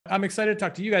I'm excited to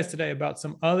talk to you guys today about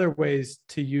some other ways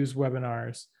to use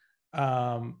webinars,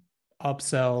 um,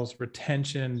 upsells,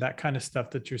 retention, that kind of stuff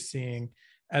that you're seeing,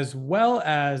 as well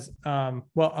as, well,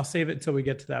 I'll save it until we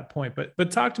get to that point,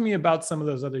 but talk to me about some of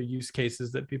those other use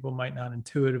cases that people might not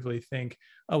intuitively think,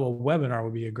 oh, a webinar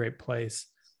would be a great place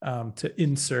to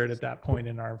insert at that point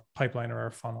in our pipeline or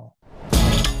our funnel.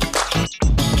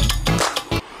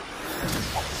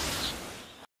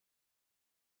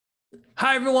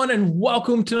 Hi, everyone, and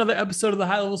welcome to another episode of the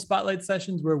High Level Spotlight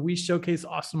Sessions, where we showcase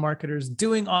awesome marketers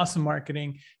doing awesome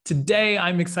marketing. Today,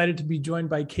 I'm excited to be joined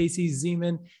by Casey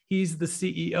Zeman. He's the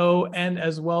CEO, and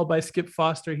as well by Skip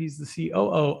Foster. He's the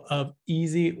COO of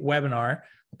Easy Webinar,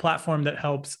 a platform that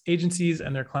helps agencies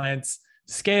and their clients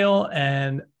scale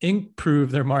and improve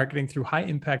their marketing through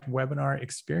high-impact webinar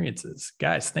experiences.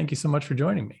 Guys, thank you so much for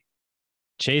joining me.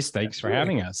 Chase, thanks for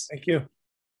having us. Thank you.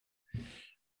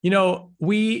 You know,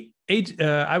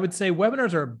 I would say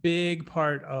webinars are a big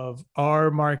part of our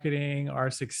marketing,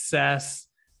 our success.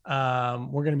 We're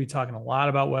going to be talking a lot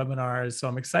about webinars. So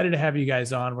I'm excited to have you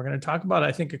guys on. We're going to talk about,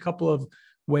 I think, a couple of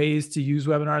ways to use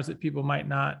webinars that people might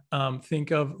not think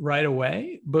of right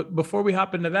away. But before we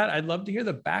hop into that, I'd love to hear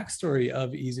the backstory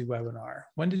of Easy Webinar.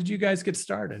 When did you guys get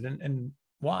started and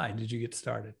why did you get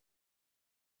started?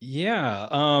 Yeah.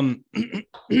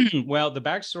 Well, the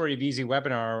backstory of Easy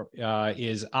Webinar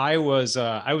is I was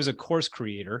a course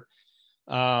creator.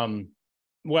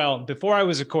 Well, before I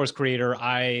was a course creator,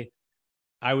 I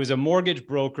was a mortgage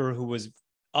broker who was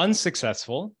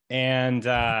unsuccessful, and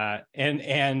after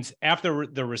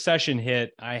the recession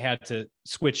hit, I had to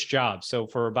switch jobs. So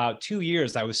for about 2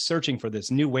 years, I was searching for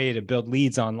this new way to build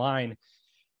leads online,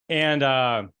 and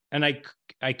I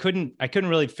couldn't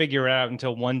really figure it out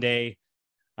until one day.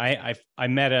 I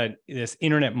met this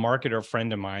internet marketer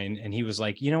friend of mine, and he was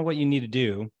like, you know what you need to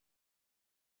do?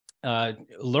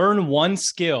 Learn one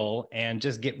skill and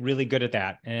just get really good at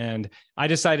that. And I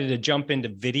decided to jump into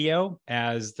video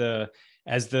as the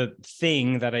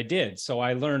thing that I did. So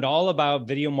I learned all about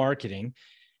video marketing,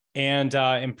 and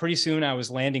pretty soon I was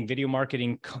landing video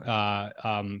marketing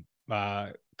clients.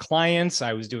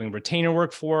 I was doing retainer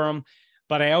work for them.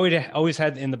 But I always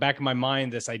had in the back of my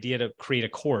mind this idea to create a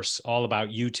course all about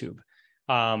YouTube,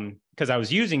 because I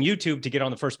was using YouTube to get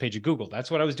on the first page of Google.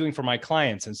 That's what I was doing for my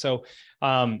clients. And so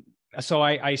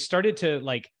I started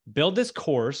to build this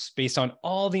course based on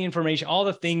all the information, all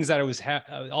the things that I was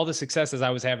all the successes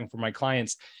I was having for my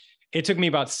clients. It took me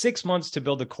about 6 months to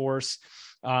build the course.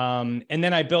 And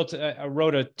then I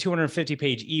wrote a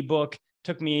 250-page ebook.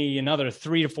 Took me another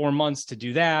 3 to 4 months to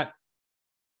do that.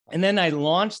 And then I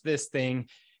launched this thing,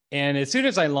 and as soon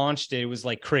as I launched it, it was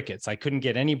like crickets. I couldn't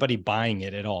get anybody buying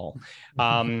it at all.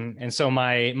 And so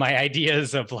my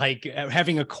ideas of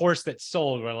having a course that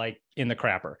sold were in the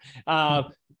crapper.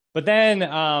 But then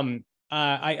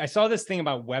I saw this thing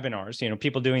about webinars.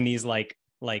 People doing these go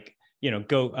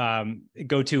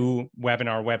to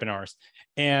webinars,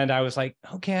 and I was like,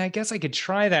 okay, I guess I could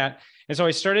try that. And so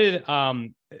I started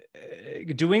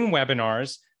doing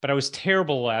webinars. But I was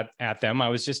terrible at them. I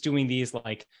was just doing these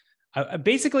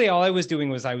basically all I was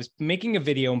doing was I was making a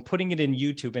video and putting it in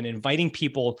YouTube and inviting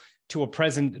people to a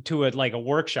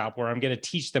workshop where I'm going to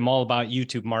teach them all about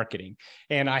YouTube marketing.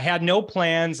 And I had no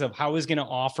plans of how I was going to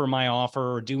offer my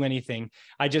offer or do anything.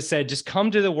 I just said, just come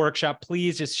to the workshop,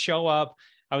 please just show up.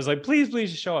 I was like, please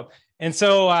just show up. And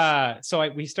so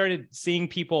we started seeing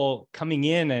people coming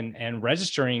in and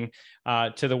registering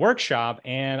to the workshop.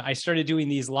 And I started doing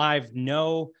these live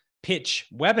no pitch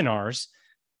webinars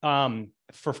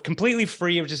for completely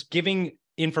free, of just giving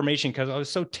information, because I was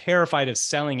so terrified of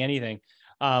selling anything.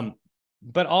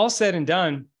 But all said and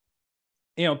done,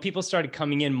 people started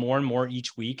coming in more and more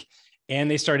each week, and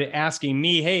they started asking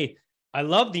me, hey, I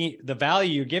love the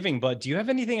value you're giving, but do you have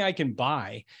anything I can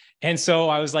buy? And so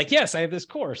I was like, yes, I have this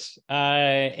course,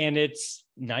 and it's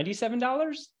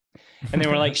 $97. And they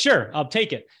were like, sure, I'll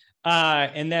take it.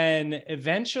 And then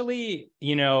eventually,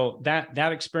 that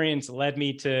experience led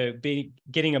me to be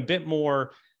getting a bit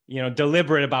more,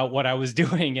 deliberate about what I was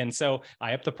doing. And so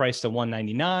I upped the price to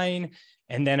 $199,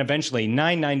 and then eventually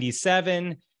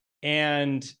 $997.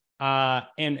 And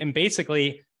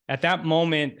basically at that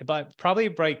moment, but probably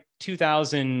by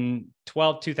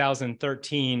 2012,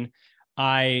 2013,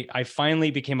 I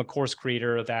finally became a course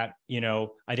creator that,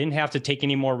 I didn't have to take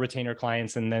any more retainer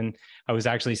clients. And then I was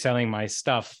actually selling my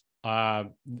stuff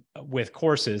with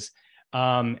courses.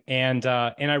 And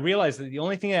I realized that the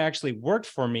only thing that actually worked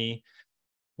for me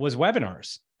was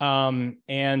webinars.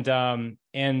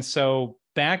 And so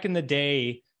back in the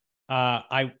day,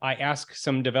 I asked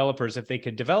some developers if they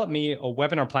could develop me a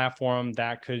webinar platform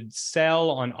that could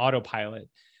sell on autopilot.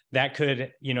 that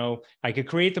could, I could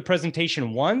create the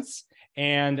presentation once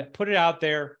and put it out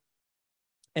there.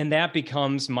 And that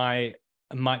becomes my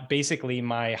basically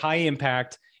my high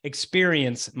impact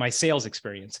experience, my sales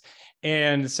experience.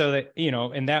 And so that,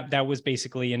 and that was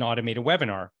basically an automated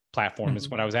webinar platform is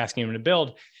what I was asking them to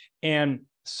build. And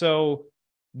so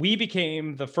we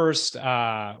became the first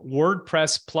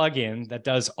WordPress plugin that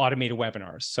does automated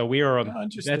webinars. So we are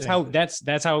that's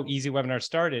how Easy Webinar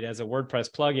started, as a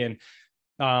WordPress plugin.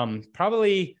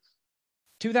 Probably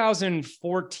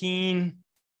 2014,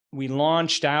 we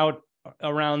launched out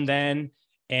around then.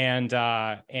 And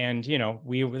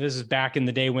this is back in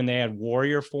the day when they had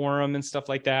Warrior Forum and stuff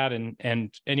like that.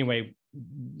 And anyway,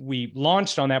 we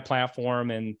launched on that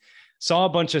platform and saw a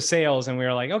bunch of sales, and we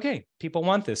were like, okay, people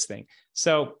want this thing.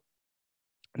 So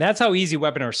that's how Easy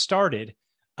Webinar started.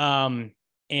 And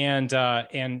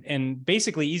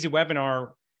basically Easy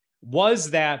Webinar was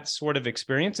that sort of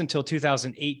experience until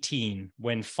 2018,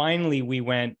 when finally we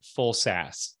went full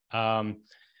SaaS.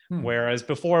 Whereas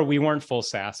before we weren't full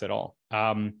SaaS at all.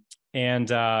 And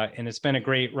it's been a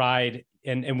great ride,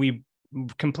 and we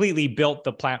completely built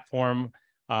the platform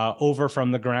over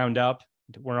from the ground up.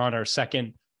 We're on our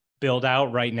second build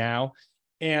out right now.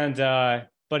 And,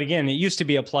 but again, it used to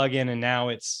be a plugin, and now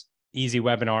it's Easy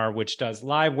Webinar, which does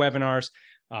live webinars,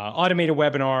 automated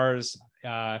webinars,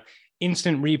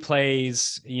 instant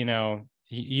replays,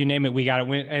 you name it, we got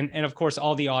it. And of course,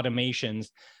 all the automations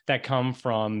that come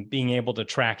from being able to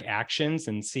track actions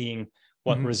and seeing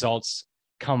what results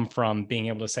come from being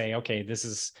able to say, okay, this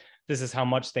is how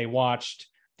much they watched.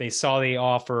 They saw the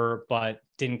offer, but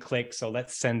didn't click. So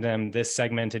let's send them this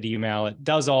segmented email. It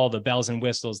does all the bells and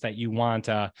whistles that you want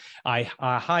a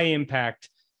high impact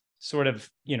sort of,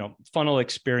 funnel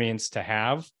experience to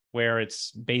have, where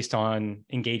it's based on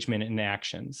engagement and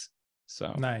actions.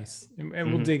 So nice.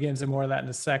 And we'll dig into more of that in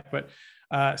a sec, but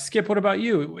Skip, what about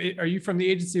you? Are you from the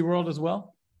agency world as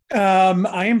well?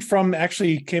 I am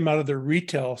came out of the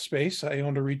retail space. I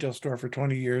owned a retail store for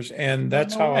 20 years, and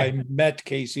that's how I met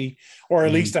Casey, or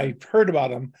at least I heard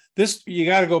about him. You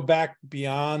got to go back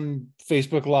beyond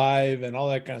Facebook Live and all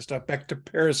that kind of stuff, back to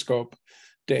Periscope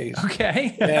days.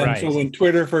 Okay. And so when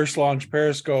Twitter first launched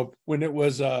Periscope, when it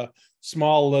was a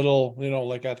small little,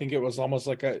 I think it was almost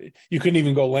like you couldn't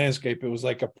even go landscape. It was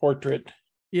like a portrait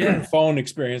phone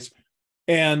experience.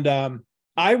 And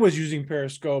I was using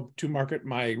Periscope to market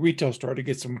my retail store to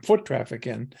get some foot traffic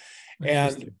in.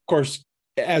 And of course,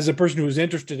 as a person who was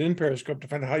interested in Periscope to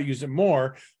find out how to use it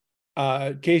more,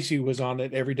 Casey was on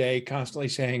it every day,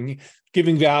 constantly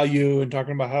giving value and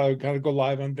talking about how to go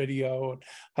live on video and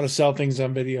how to sell things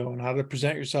on video and how to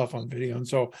present yourself on video. And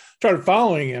so started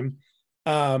following him.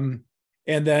 And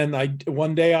then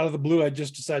one day out of the blue, I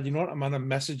just decided, I'm going to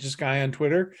message this guy on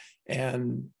Twitter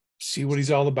and see what he's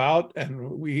all about.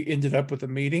 And we ended up with a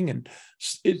meeting, and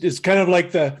it's kind of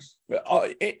like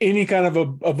any kind of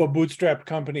a bootstrap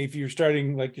company. If you're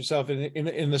starting like yourself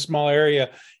in the small area,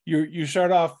 you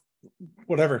start off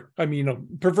whatever. I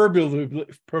mean,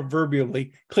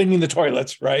 proverbially cleaning the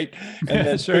toilets, right? And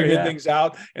then figuring things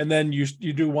out. And then you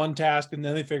do one task, and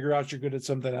then they figure out you're good at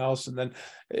something else. And then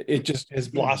it just has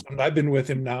blossomed. I've been with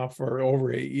him now for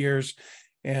over 8 years,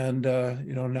 and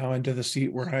now into the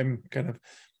seat where I'm kind of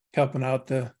helping out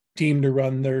the team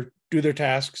to do their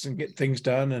tasks and get things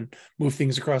done and move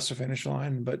things across the finish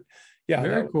line. But yeah,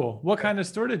 very cool. What kind of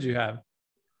store did you have?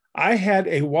 I had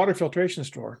a water filtration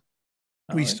store.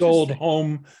 We sold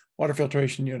home water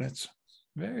filtration units.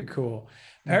 Very cool.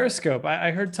 Periscope.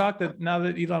 I heard talk that now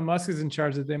that Elon Musk is in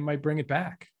charge, that they might bring it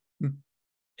back.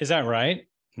 Is that right?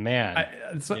 Man.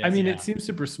 It seems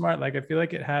super smart. Like, I feel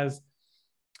like it has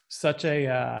such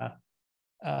an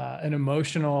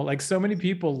emotional, like, so many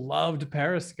people loved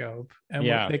Periscope, and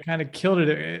when they kind of killed it,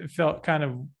 it felt kind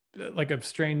of like a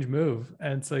strange move.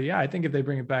 And so, I think if they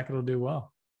bring it back, it'll do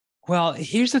well. Well,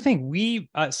 here's the thing.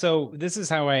 So this is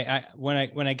how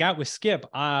when I got with Skip,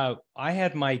 I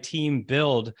had my team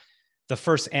build the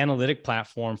first analytic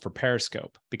platform for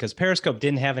Periscope, because Periscope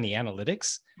didn't have any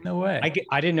analytics. No way.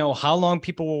 I didn't know how long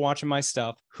people were watching my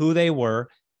stuff, who they were,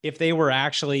 if they were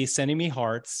actually sending me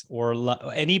hearts or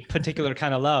any particular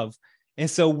kind of love. And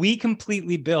so we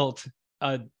completely built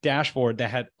a dashboard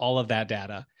that had all of that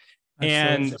data. That's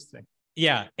so interesting.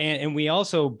 Yeah. And we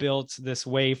also built this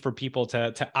way for people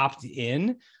to opt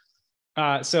in.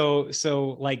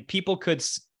 So like people could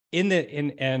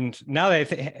and now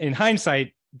that in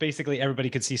hindsight, basically everybody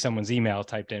could see someone's email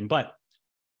typed in. But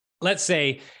let's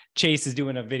say Chase is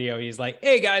doing a video. He's like,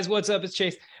 hey guys, what's up? It's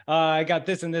Chase. I got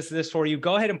this and this for you.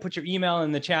 Go ahead and put your email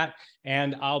in the chat,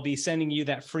 and I'll be sending you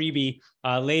that freebie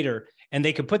later. And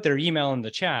they could put their email in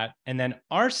the chat, and then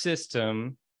our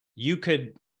system you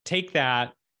could take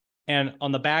that and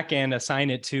on the back end, assign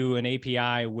it to an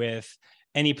API with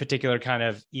any particular kind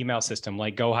of email system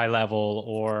like Go High Level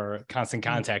or Constant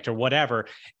Contact or whatever.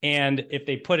 And if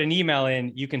they put an email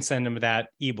in, you can send them that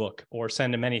ebook or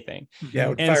send them anything. Yeah, it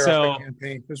would fire off a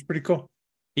campaign. It was pretty cool.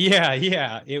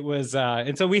 Yeah, it was.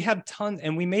 And so we had tons,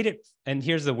 and we made it. And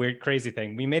here's the weird, crazy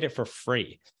thing: we made it for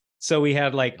free. So we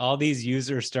had like all these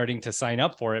users starting to sign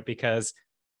up for it because,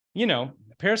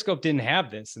 Periscope didn't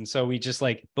have this, and so we just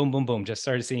like boom, boom, boom, just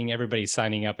started seeing everybody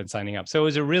signing up. So it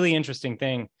was a really interesting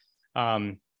thing.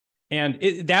 And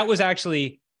that was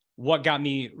actually what got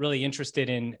me really interested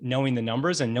in knowing the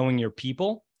numbers and knowing your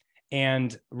people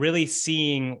and really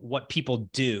seeing what people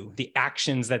do, the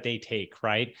actions that they take,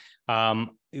 right?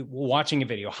 Watching a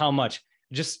video, how much,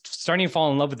 just starting to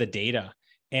fall in love with the data.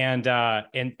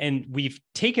 And we've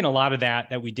taken a lot of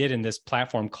that we did in this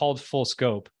platform called Full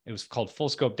Scope. It was called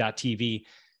fullscope.tv.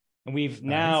 And we've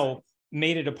now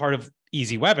made it a part of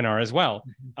Easy Webinar as well,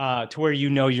 to where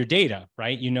your data,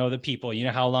 right? You know the people, you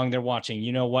know how long they're watching,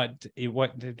 you know what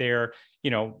they're,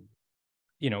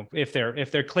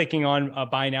 if they're clicking on a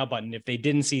buy now button, if they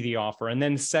didn't see the offer, and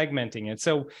then segmenting it.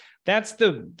 So that's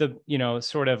the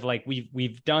sort of like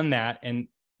we've done that, and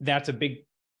that's a big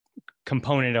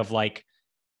component of like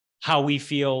how we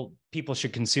feel people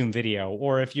should consume video.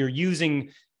 Or if you're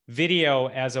using video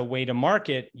as a way to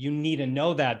market, you need to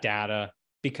know that data,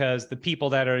 because the people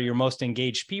that are your most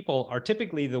engaged people are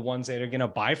typically the ones that are going to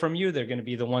buy from you. They're going to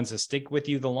be the ones that stick with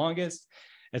you the longest,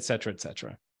 et cetera, It's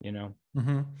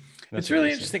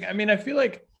really interesting. I mean, I feel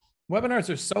like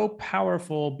webinars are so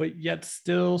powerful, but yet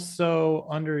still so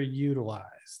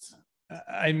underutilized.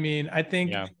 I mean, I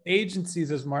think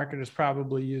agencies as marketers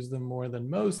probably use them more than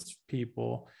most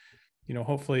people.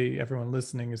 Hopefully everyone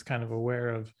listening is kind of aware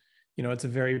of, it's a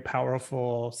very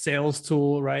powerful sales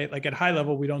tool, right? Like at high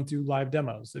level, we don't do live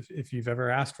demos. If you've ever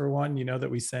asked for one,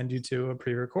 that we send you to a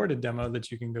pre-recorded demo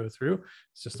that you can go through.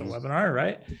 It's just a webinar,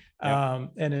 right? Yeah.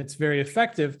 And it's very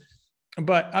effective.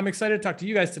 But I'm excited to talk to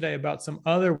you guys today about some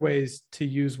other ways to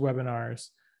use webinars,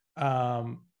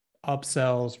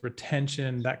 upsells,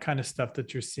 retention, that kind of stuff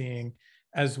that you're seeing,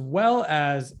 as well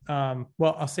as,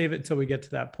 I'll save it until we get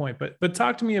to that point, but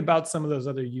talk to me about some of those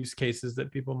other use cases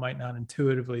that people might not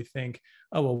intuitively think,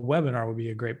 oh, a webinar would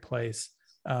be a great place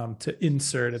to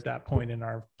insert at that point in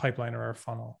our pipeline or our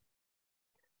funnel.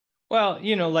 Well,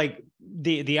 like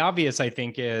the obvious, I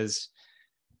think, is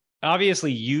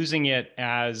obviously using it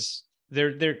as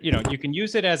you can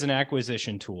use it as an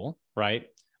acquisition tool, right?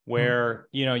 Where,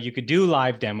 you could do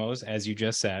live demos, as you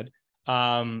just said.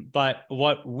 But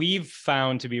what we've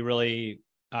found to be really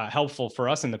helpful for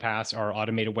us in the past are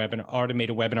automated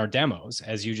webinar demos,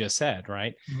 as you just said,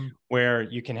 right? Mm-hmm. Where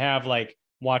you can have like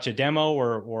watch a demo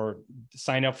or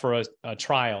sign up for a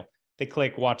trial. They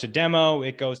click watch a demo,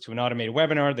 it goes to an automated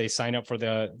webinar. They sign up for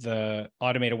the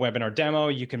automated webinar demo.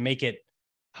 You can make it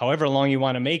however long you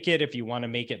want to make it. If you want to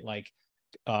make it like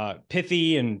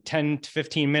pithy and 10 to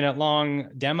 15 minute long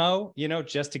demo,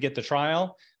 just to get the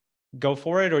trial, go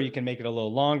for it, or you can make it a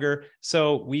little longer.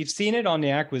 So we've seen it on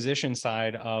the acquisition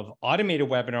side of automated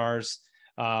webinars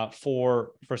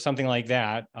for something like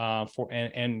that,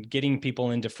 and getting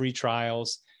people into free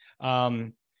trials.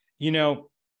 So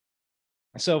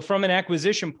from an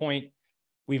acquisition point,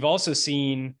 we've also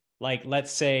seen, like,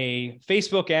 let's say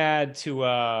Facebook ad to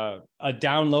a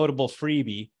downloadable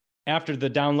freebie. After the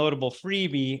downloadable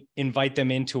freebie, invite them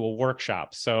into a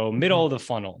workshop. So middle of the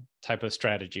funnel type of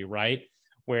strategy, right?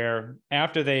 Where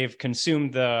after they've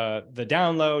consumed the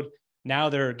download, now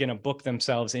they're going to book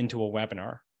themselves into a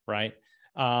webinar, right?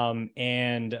 And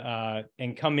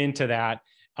come into that.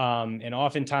 And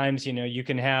oftentimes, you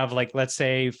can have, like, let's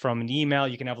say from an email,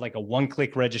 you can have like a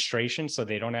one-click registration, so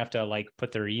they don't have to like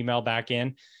put their email back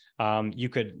in. You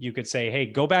could say, hey,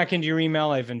 go back into your email.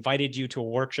 I've invited you to a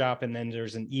workshop. And then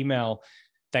there's an email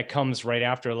that comes right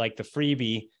after like the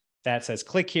freebie that says,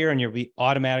 click here, and you'll be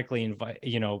automatically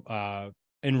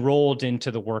enrolled into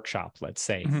the workshop, let's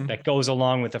say, that goes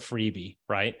along with a freebie,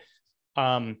 right?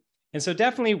 And so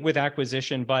definitely with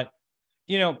acquisition, but,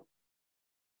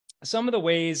 some of the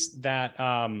ways that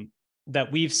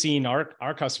that we've seen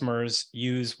our customers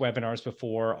use webinars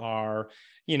before are,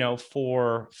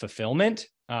 for fulfillment.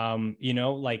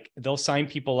 Like they'll sign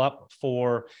people up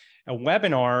for a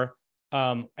webinar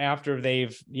after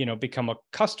they've, become a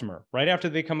customer. Right after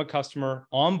they become a customer,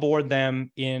 onboard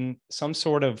them in some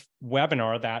sort of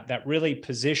webinar that really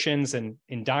positions and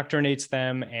indoctrinates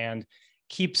them and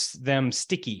keeps them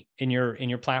sticky in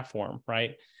your platform,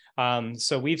 right?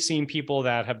 So we've seen people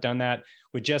that have done that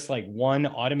with just like one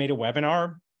automated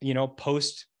webinar,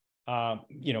 post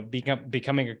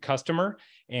becoming a customer,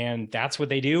 and that's what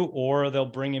they do. Or they'll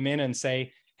bring him in and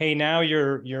say, hey, now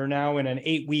you're now in an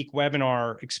 8-week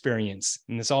webinar experience,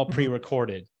 and it's all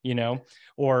pre-recorded,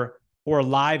 or a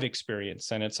live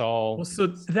experience, and it's all. Well, so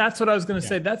that's what I was going to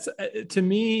say. That's to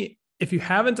me, if you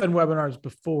haven't done webinars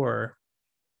before,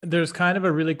 there's kind of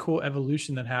a really cool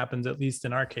evolution that happens, at least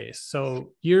in our case.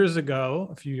 So years ago,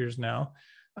 a few years now,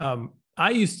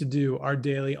 I used to do our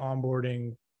daily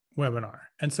onboarding webinar.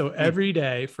 And so every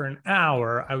day for an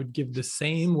hour, I would give the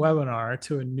same webinar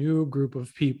to a new group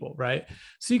of people, right?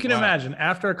 So you can imagine,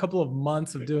 after a couple of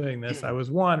months of doing this, I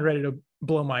was, one, ready to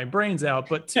blow my brains out,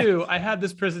 but two, I had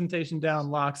this presentation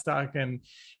down lock, stock,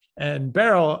 and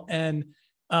barrel. And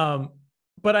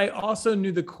but I also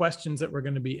knew the questions that were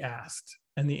going to be asked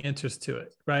and the interest to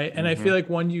it, right? And I feel like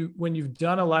when you've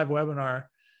done a live webinar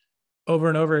over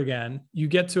and over again, you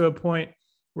get to a point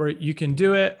where you can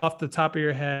do it off the top of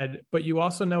your head, but you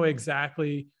also know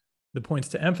exactly the points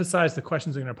to emphasize, the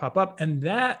questions are going to pop up. And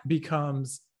that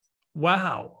becomes,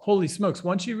 wow, holy smokes.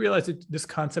 Once you realize this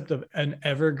concept of an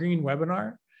evergreen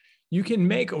webinar, you can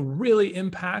make a really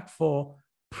impactful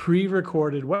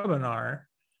pre-recorded webinar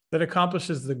that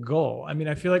accomplishes the goal. I mean,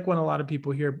 I feel like when a lot of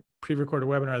people hear pre-recorded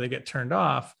webinar, they get turned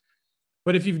off.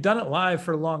 But if you've done it live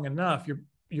for long enough,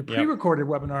 your pre-recorded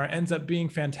webinar ends up being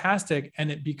fantastic,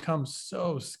 and it becomes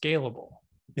so scalable.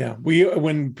 Yeah.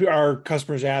 When our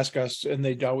customers ask us and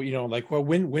they don't, like, well,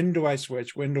 when do I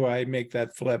switch? When do I make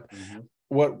that flip?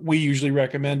 What we usually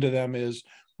recommend to them is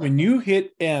when you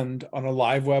hit end on a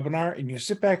live webinar and you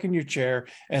sit back in your chair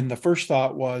and the first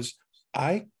thought was,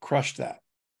 I crushed that.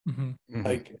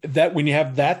 Like that, when you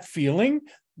have that feeling,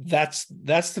 that's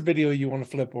the video you want to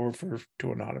flip over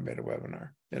to an automated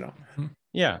webinar,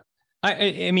 Yeah.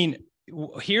 I mean,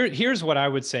 here's what I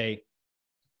would say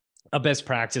a best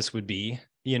practice would be,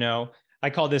 I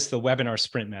call this the webinar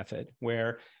sprint method,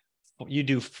 where you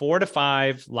do 4 to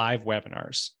 5 live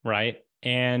webinars, right?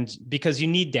 And because you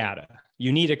need data,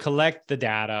 you need to collect the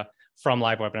data from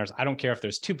live webinars. I don't care if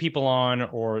there's 2 people on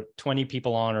or 20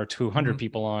 people on or 200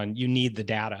 people on, you need the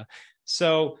data.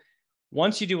 So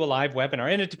once you do a live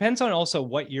webinar, and it depends on also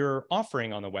what you're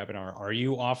offering on the webinar. Are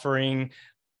you offering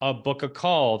book a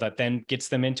call that then gets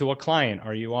them into a client?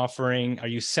 Are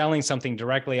you selling something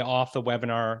directly off the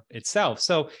webinar itself?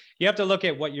 So you have to look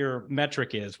at what your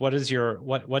metric is. What's your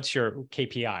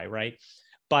KPI, right?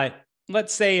 But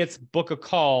let's say it's book a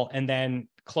call and then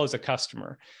close a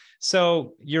customer.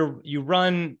 So you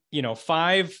run,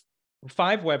 5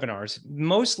 webinars.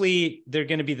 Mostly they're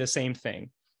going to be the same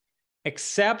thing,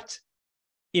 except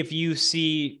if you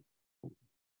see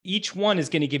each one is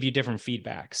going to give you different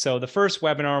feedback. So the first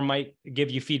webinar might give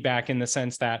you feedback in the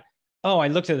sense that, oh, I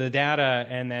looked at the data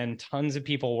and then tons of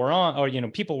people were on, or,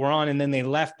 people were on and then they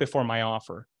left before my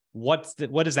offer. What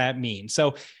does that mean?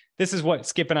 So this is what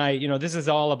Skip and I, this is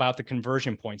all about the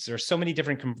conversion points. There are so many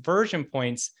different conversion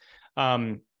points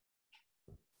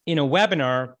in a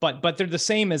webinar, but they're the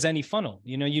same as any funnel.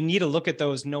 You need to look at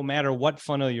those no matter what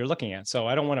funnel you're looking at. So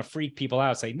I don't want to freak people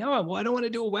out, say, no, I don't want to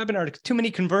do a webinar, too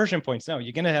many conversion points. No,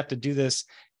 you're going to have to do this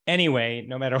anyway,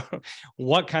 no matter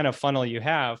what kind of funnel you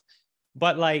have.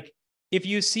 But like, if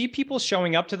you see people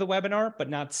showing up to the webinar, but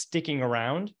not sticking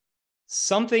around,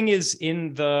 something is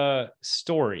in the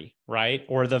story, right?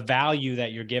 Or the value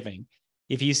that you're giving.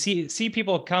 If you see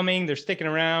people coming, they're sticking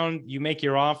around, you make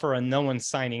your offer and no one's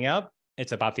signing up,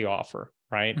 it's about the offer,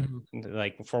 right?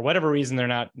 Like for whatever reason, they're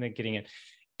not getting it.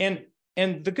 And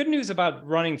the good news about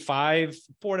running 4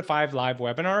 to 5 live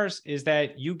webinars is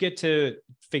that you get to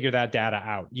figure that data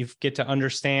out. You get to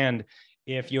understand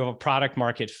if you have a product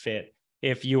market fit,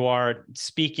 if you are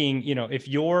speaking, if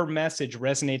your message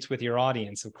resonates with your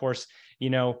audience. Of course,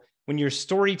 when you're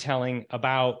storytelling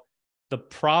about the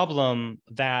problem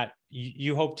that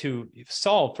you hope to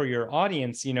solve for your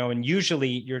audience, and usually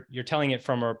you're telling it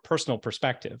from a personal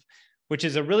perspective, which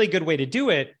is a really good way to do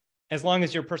it, as long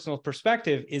as your personal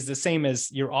perspective is the same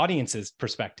as your audience's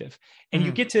perspective. And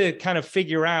you get to kind of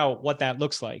figure out what that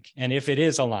looks like and if it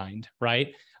is aligned,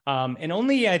 right? And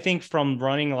only, I think, from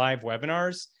running live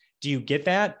webinars do you get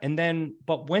that. And then,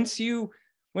 but once you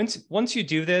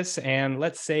do this, and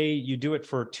let's say you do it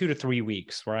for 2 to 3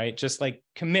 weeks, right? Just like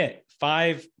commit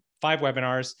 5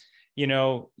 webinars.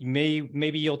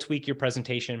 Maybe you'll tweak your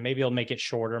presentation, maybe you'll make it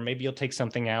shorter, maybe you'll take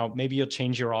something out, maybe you'll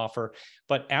change your offer.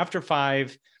 But after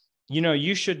 5,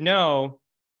 you should know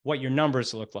what your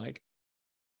numbers look like.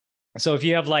 So if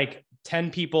you have like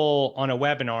 10 people on a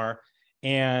webinar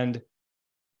and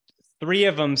 3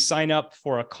 of them sign up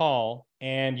for a call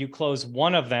and you close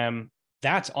 1 of them,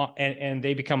 and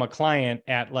they become a client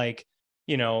at like,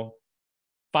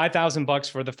 $5,000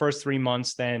 for the first 3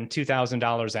 months, then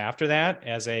 $2,000 after that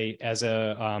as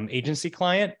a agency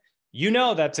client,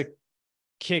 that's a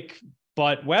kick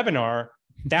butt webinar.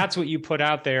 That's what you put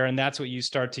out there, and that's what you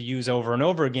start to use over and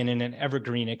over again in an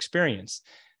evergreen experience.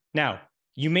 Now,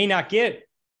 you may not get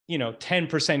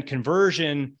 10%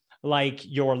 conversion like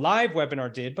your live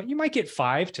webinar did, but you might get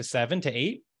 5 to 7 to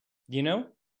 8.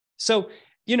 So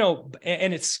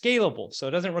and it's scalable, so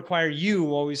it doesn't require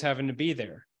you always having to be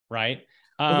there, right?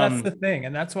 Well, that's the thing.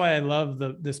 And that's why I love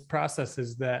this process,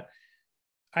 is that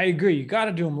I agree. You got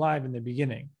to do them live in the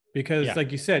beginning, because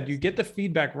like you said, you get the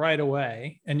feedback right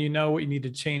away, and you know what you need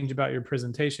to change about your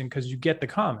presentation because you get the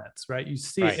comments, right? You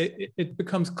see it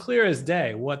becomes clear as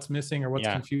day what's missing or what's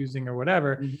confusing or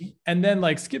whatever. Mm-hmm. And then,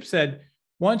 like Skip said,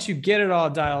 once you get it all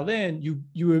dialed in,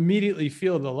 you immediately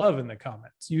feel the love in the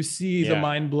comments. You see the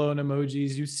mind blown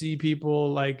emojis. You see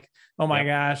people like, oh my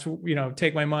gosh,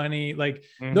 take my money. Like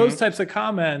those types of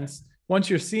comments. Once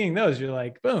you're seeing those, you're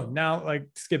like, boom. Now, like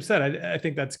Skip said, I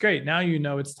think that's great. Now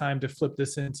it's time to flip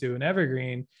this into an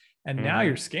evergreen. And now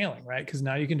you're scaling, right? Because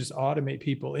now you can just automate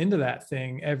people into that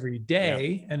thing every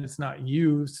day. And it's not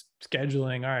you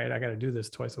scheduling, all right, I got to do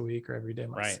this twice a week or every day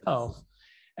myself. Right.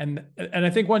 And I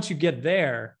think once you get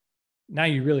there, now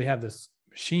you really have this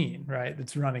machine, right?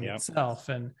 That's running itself.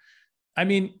 And I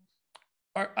mean,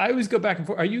 I always go back and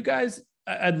forth. Are you guys,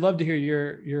 I'd love to hear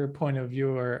your point of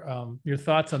view or your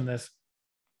thoughts on this.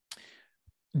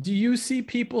 Do you see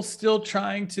people still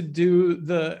trying to do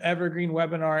the evergreen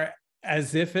webinar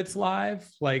as if it's live,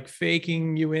 like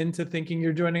faking you into thinking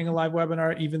you're joining a live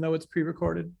webinar, even though it's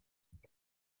pre-recorded?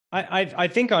 I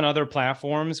think on other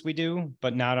platforms we do,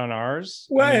 but not on ours.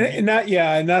 Well, not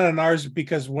on ours,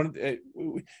 because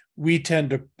we tend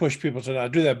to push people to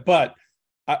not do that. But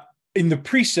in the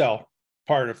pre-sale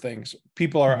part of things,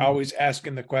 people are always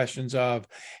asking the questions of,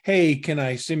 hey, can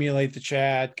I simulate the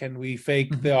chat? Can we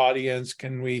fake the audience?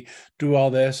 Can we do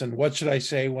all this? And what should I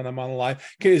say when I'm on live?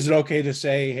 Is it okay to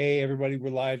say, hey, everybody, we're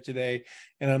live today?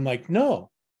 And I'm like, no,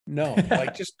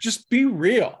 like just be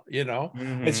real.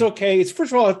 It's okay. It's,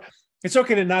 first of all, it's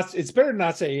okay to it's better to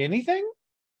not say anything.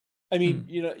 I mean,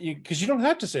 because you don't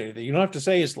have to say anything. You don't have to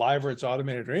say it's live or it's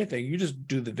automated or anything. You just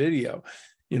do the video.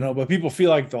 But people feel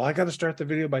like, I got to start the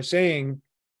video by saying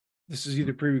this is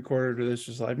either pre-recorded or this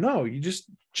is live. No, you just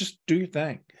do your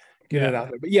thing, get it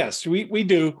out there. But yes, we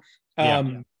do.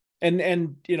 And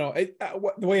the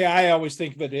way I always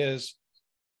think of it is,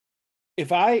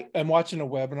 if I am watching a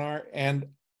webinar and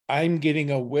I'm getting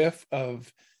a whiff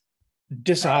of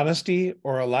dishonesty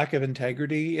or a lack of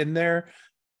integrity in there,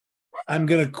 I'm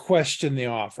going to question the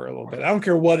offer a little bit. I don't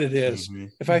care what it is.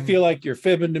 If I feel like you're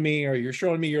fibbing to me, or you're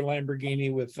showing me your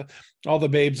Lamborghini with all the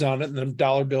babes on it and the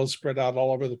dollar bills spread out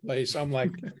all over the place, I'm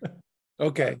like,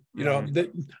 okay, I'm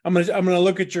going to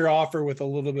look at your offer with a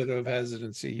little bit of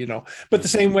hesitancy, but the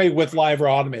same way with live or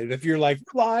automated. If you're like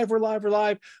we're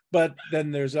live, but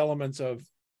then there's elements of,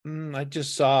 I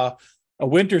just saw a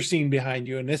winter scene behind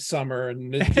you and it's summer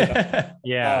and that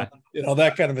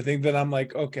kind of a thing, then I'm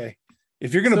like, okay,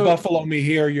 if you're going to buffalo me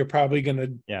here, you're probably going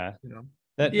to,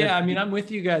 I mean, I'm with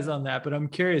you guys on that, but I'm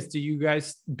curious, do you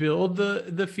guys build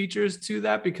the features to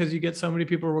that because you get so many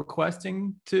people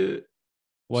requesting to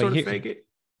sort of fake it?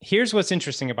 Here's what's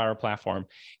interesting about our platform.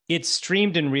 It's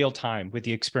streamed in real time with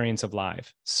the experience of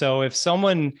live. So if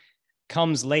someone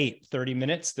comes late 30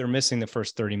 minutes, they're missing the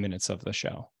first 30 minutes of the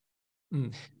show.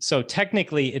 So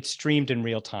technically it's streamed in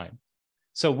real time.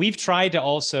 So we've tried to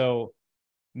also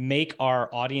make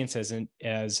our audience as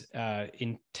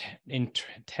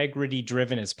integrity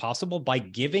driven as possible by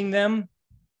giving them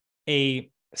a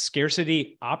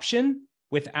scarcity option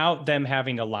without them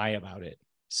having to lie about it.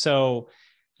 So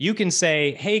you can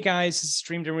say, hey guys, it's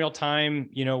streamed in real time,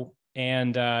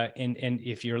 and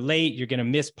if you're late, you're going to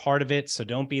miss part of it. So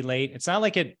don't be late. It's not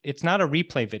like it's not a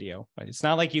replay video. Right? It's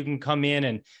not like you can come in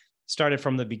and start it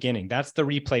from the beginning. That's the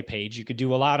replay page. You could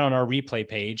do a lot on our replay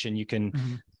page, and you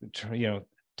can,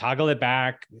 toggle it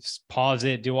back, pause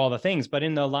it, do all the things. But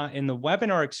in the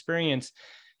webinar experience,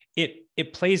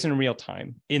 it plays in real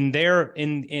time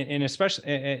especially,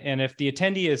 and if the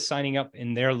attendee is signing up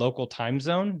in their local time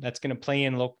zone, that's going to play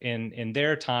in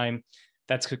their time.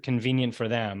 That's convenient for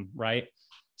them, right?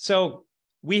 So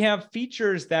we have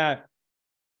features that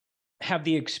have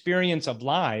the experience of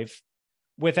live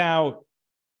without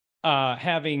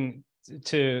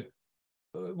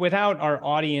without our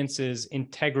audience's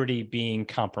integrity being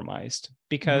compromised,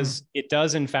 because it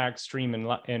does in fact stream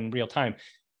in real time.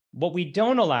 What we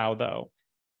don't allow though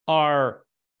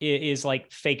is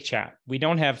like fake chat. We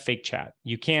don't have fake chat.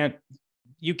 You can't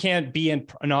be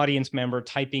an audience member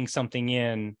typing something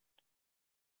in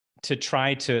to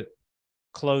try to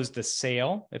close the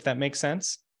sale, if that makes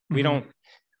sense. Mm-hmm.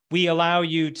 We allow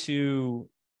you to,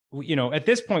 at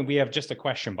this point, we have just a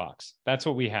question box. That's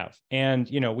what we have. And,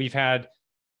 we've had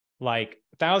like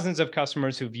thousands of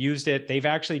customers who've used it. They've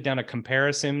actually done a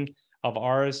comparison of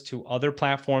ours to other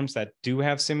platforms that do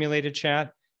have simulated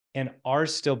chat, and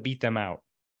ours still beat them out.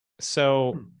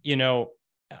 So,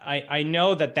 I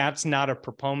know that that's not a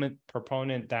proponent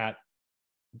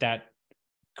that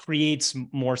creates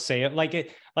more sale.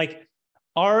 Like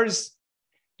ours,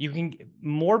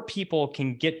 more people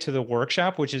can get to the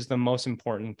workshop, which is the most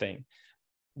important thing.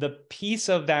 The piece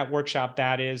of that workshop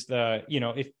that is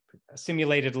if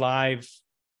simulated live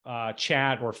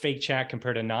chat or fake chat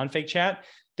compared to non-fake chat,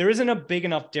 there isn't a big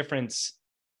enough difference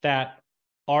that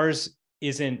ours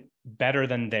isn't better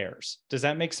than theirs. Does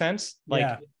that make sense? Like,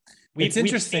 yeah. It's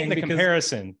interesting the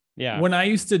comparison. Yeah. When I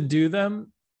used to do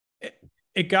them,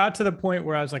 it got to the point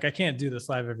where I was like, I can't do this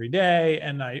live every day.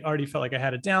 And I already felt like I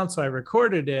had it down. So I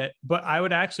recorded it, but I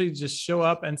would actually just show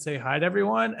up and say hi to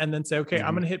everyone and then say, okay,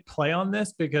 I'm going to hit play on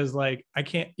this because like, I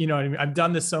can't, you know what I mean? I've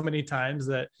done this so many times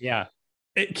that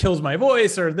it kills my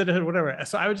voice or whatever.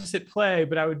 So I would just hit play,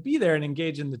 but I would be there and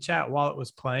engage in the chat while it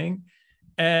was playing.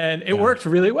 And it worked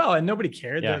really well. And nobody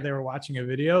cared that they were watching a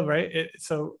video, right?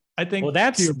 So I think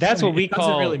that's what we call,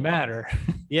 doesn't really matter.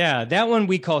 Yeah, that one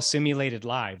we call simulated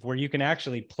live, where you can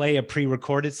actually play a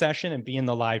pre-recorded session and be in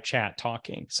the live chat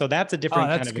talking. So that's a different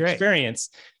kind of experience.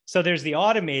 So there's the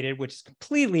automated, which is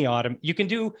completely automated. You can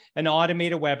do an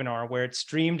automated webinar where it's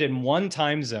streamed in one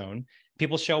time zone.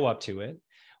 People show up to it.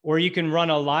 Or you can run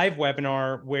a live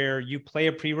webinar where you play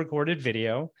a pre-recorded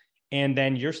video and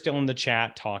then you're still in the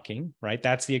chat talking, right?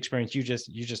 That's the experience you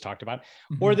just talked about.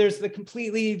 Mm-hmm. Or there's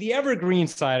the evergreen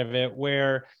side of it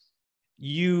where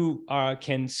you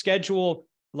can schedule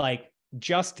like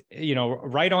just,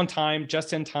 right on time,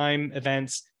 just in time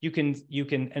events. You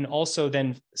can, and also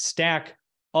then stack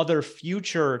other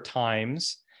future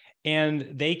times, and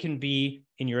they can be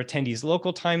in your attendees'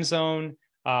 local time zone,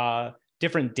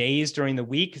 different days during the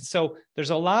week. So there's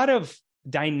a lot of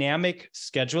dynamic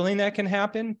scheduling that can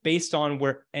happen based on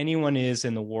where anyone is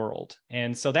in the world.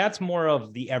 And so that's more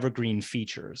of the evergreen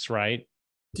features, right?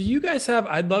 Do you guys have,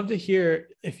 I'd love to hear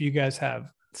if you guys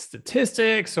have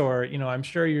statistics or, I'm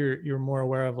sure you're more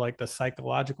aware of like the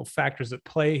psychological factors at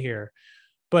play here.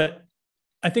 But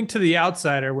I think to the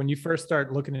outsider, when you first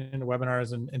start looking into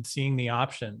webinars and seeing the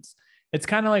options, it's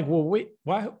kind of like, well, wait,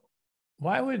 why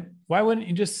wouldn't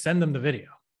you just send them the video?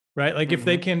 Right? Like if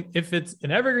it's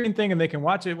an evergreen thing and they can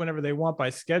watch it whenever they want by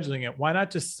scheduling it, why not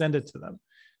just send it to them?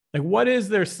 Like, what is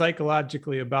there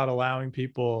psychologically about allowing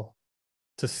people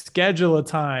to schedule a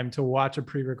time to watch a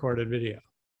pre-recorded video?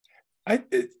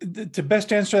 The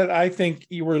best answer that I think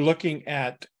you were looking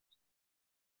at,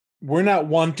 we're not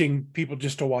wanting people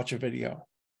just to watch a video.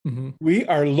 Mm-hmm. We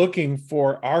are looking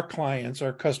for our clients,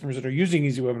 our customers that are using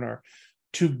EasyWebinar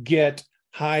to get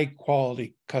high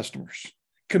quality customers.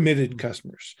 Committed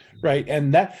customers, right?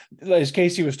 And that, as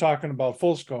Casey was talking about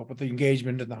full scope with the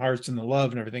engagement and the hearts and the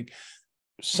love and everything,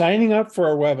 signing up for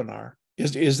a webinar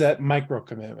is that micro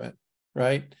commitment,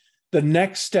 right? The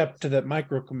next step to that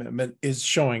micro commitment is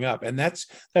showing up. And that's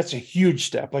a huge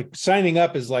step. Like signing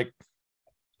up is like,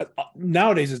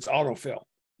 nowadays it's autofill,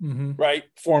 right?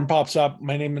 Form pops up,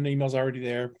 my name and email's already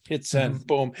there, hit send,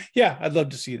 boom. Yeah, I'd love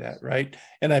to see that, right?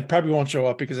 And I probably won't show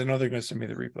up because I know they're going to send me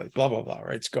the replay, blah, blah, blah,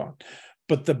 right? It's gone.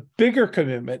 But the bigger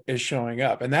commitment is showing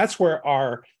up. And that's where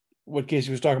what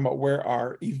Casey was talking about, where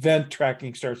our event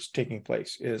tracking starts taking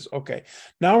place is, okay,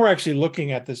 now we're actually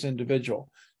looking at this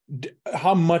individual.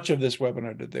 How much of this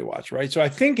webinar did they watch, right? So I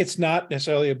think it's not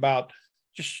necessarily about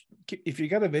just, if you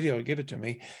got a video, give it to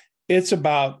me. It's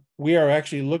about, we are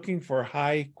actually looking for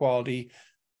high quality,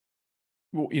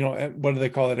 what do they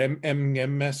call it?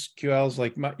 MSQLs,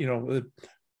 like,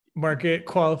 market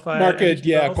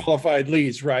qualified. Qualified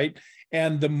leads, right?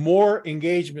 And the more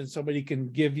engagement somebody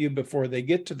can give you before they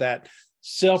get to that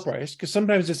sale price, because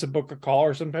sometimes it's a book a call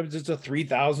or sometimes it's a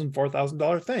 $3,000,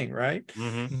 $4,000 thing, right?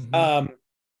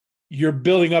 You're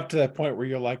building up to that point where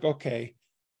you're like, okay,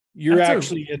 that's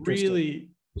actually interested.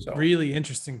 Really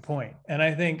interesting point. And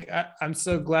I think I'm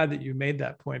so glad that you made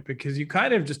that point, because you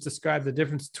kind of just described the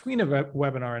difference between a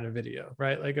webinar and a video,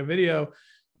 right? Like a video,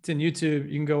 it's in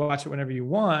YouTube, you can go watch it whenever you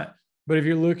want. But if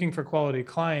you're looking for quality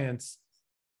clients,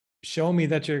 show me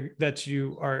that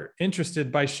you are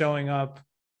interested by showing up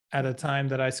at a time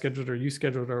that I scheduled or you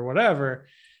scheduled or whatever.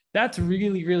 That's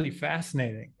really, really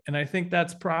fascinating. And I think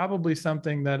that's probably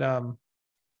something that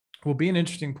will be an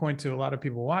interesting point to a lot of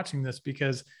people watching this,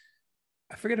 because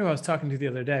I forget who I was talking to the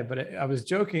other day, but I was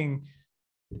joking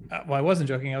well, I wasn't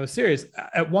joking. I was serious.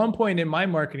 At one point in my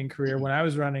marketing career, when I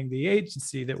was running the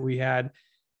agency that we had,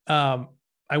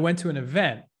 I went to an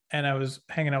event and I was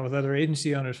hanging out with other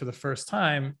agency owners for the first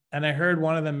time. And I heard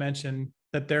one of them mention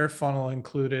that their funnel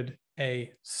included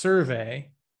a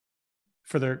survey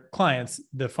for their clients,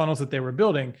 the funnels that they were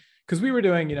building, because we were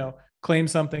doing, claim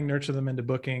something, nurture them into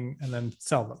booking, and then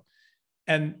sell them.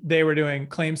 And they were doing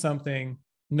claim something,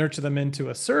 nurture them into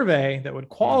a survey that would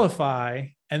qualify,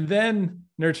 and then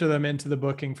nurture them into the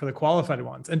booking for the qualified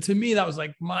ones. And to me, that was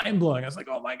like mind blowing. I was like,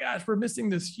 oh my gosh, we're missing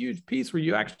this huge piece where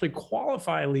you actually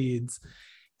qualify leads.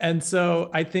 And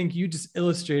so I think you just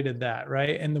illustrated that,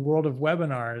 right? In the world of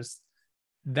webinars,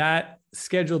 that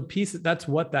scheduled piece, that's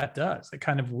what that does. It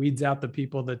kind of weeds out the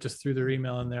people that just threw their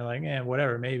email and they're like,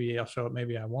 whatever, maybe I'll show up,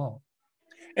 maybe I won't.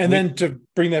 And then to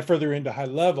bring that further into high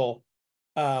level,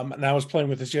 and I was playing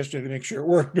with this yesterday to make sure it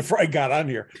worked before I got on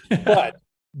here, but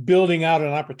building out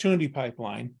an opportunity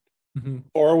pipeline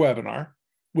or a webinar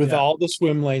with all the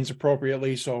swim lanes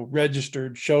appropriately. So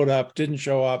registered, showed up, didn't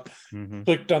show up,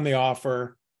 clicked on the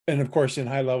offer. And of course, in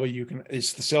high level,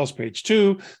 it's the sales page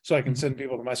too. So I can send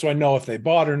people so I know if they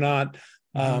bought or not.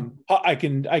 I like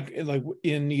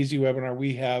in Easy Webinar,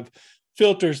 we have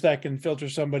filters that can filter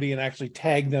somebody and actually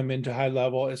tag them into high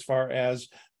level as far as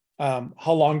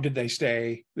how long did they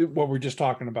stay? What we're just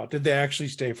talking about. Did they actually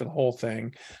stay for the whole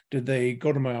thing? Did they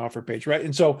go to my offer page? Right.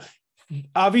 And so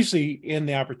obviously in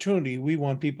the opportunity, we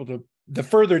want people the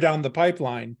further down the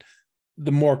pipeline,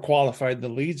 the more qualified the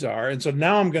leads are. And so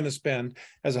now I'm going to spend,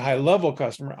 as a high level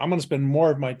customer, I'm going to spend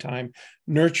more of my time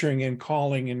nurturing and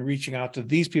calling and reaching out to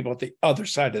these people at the other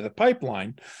side of the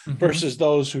pipeline versus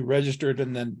those who registered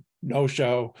and then no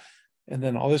show and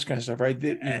then all this kind of stuff, right?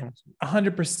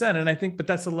 100%. And I think, but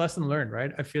that's a lesson learned,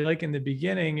 right? I feel like in the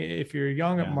beginning, if you're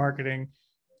young at marketing,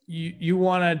 you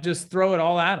want to just throw it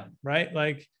all at them, right?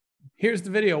 Like, here's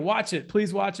the video, watch it,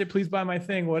 please buy my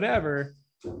thing, whatever.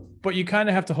 But you kind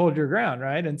of have to hold your ground,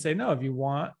 right? And say, no, if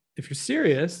you're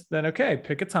serious, then okay,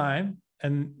 pick a time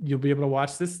and you'll be able to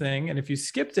watch this thing. And if you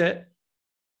skipped it,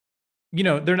 they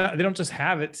don't just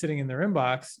have it sitting in their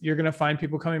inbox. You're going to find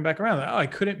people coming back around. Like, oh, I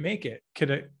couldn't make it.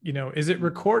 Is it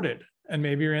recorded? And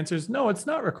maybe your answer is no, it's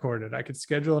not recorded. I could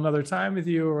schedule another time with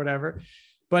you or whatever.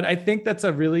 But I think that's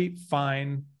a really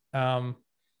fine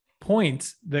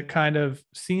point that kind of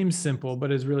seems simple,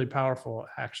 but is really powerful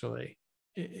actually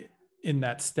in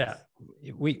that step.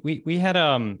 We had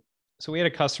a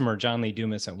customer, John Lee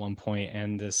Dumas, at one point,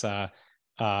 and this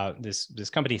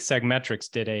company Segmetrics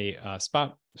did a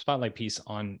spotlight piece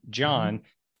on John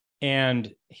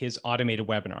and his automated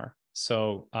webinar.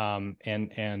 So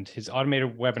and his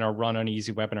automated webinar run on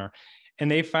Easy Webinar,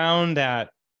 and they found that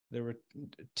there were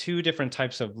two different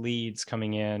types of leads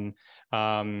coming in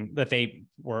that they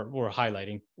were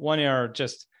highlighting. One are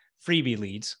just freebie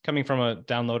leads coming from a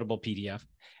downloadable PDF,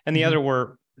 and the other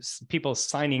were people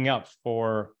signing up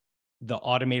for the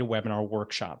automated webinar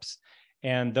workshops.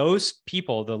 And those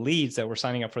people, the leads that were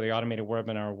signing up for the automated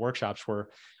webinar workshops were,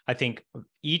 I think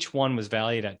each one was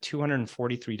valued at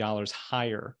 $243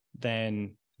 higher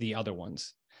than the other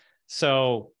ones.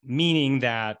 So meaning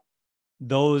that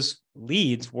those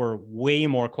leads were way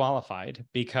more qualified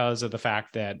because of the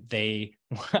fact that they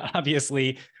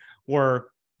obviously were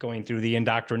going through the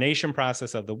indoctrination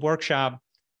process of the workshop.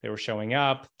 They were showing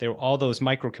up. There were all those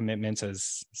micro commitments,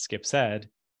 as Skip said,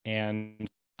 and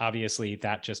obviously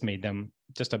that just made them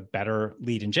just a better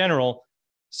lead in general.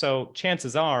 So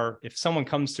chances are, if someone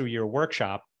comes through your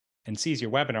workshop and sees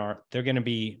your webinar,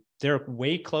 they're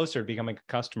way closer to becoming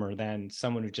a customer than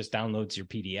someone who just downloads your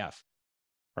PDF,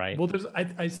 right? Well,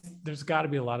 there's got to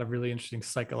be a lot of really interesting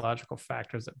psychological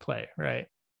factors at play, right?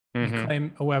 You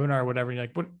claim a webinar or whatever, and you're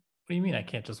like, what do you mean I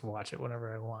can't just watch it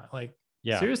whenever I want? Like,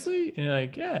 seriously? And you're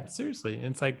like, yeah, seriously. And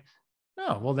it's like,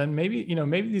 no, well then maybe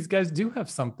these guys do have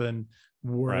something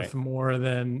worth more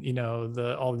than,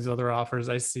 all these other offers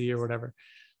I see or whatever.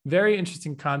 Very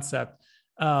interesting concept.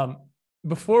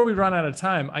 Before we run out of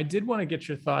time, I did want to get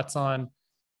your thoughts on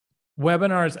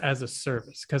webinars as a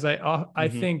service, because I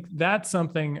think that's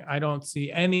something I don't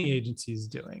see any agencies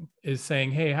doing, is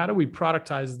saying, hey, how do we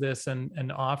productize this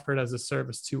and offer it as a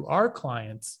service to our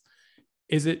clients?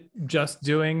 Is it just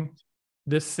doing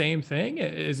this same thing?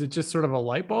 Is it just sort of a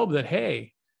light bulb that,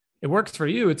 hey, it works for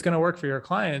you, it's going to work for your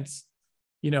clients,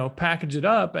 package it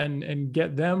up and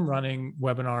get them running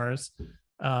webinars?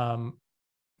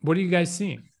 What are you guys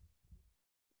seeing?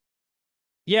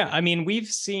 Yeah, I mean, we've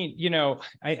seen,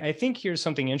 I think here's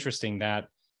something interesting that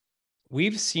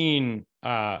we've seen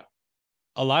a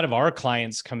lot of our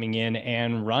clients coming in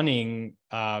and running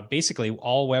basically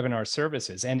all webinar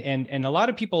services. And a lot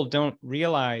of people don't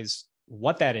realize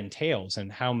what that entails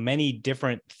and how many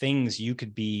different things you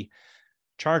could be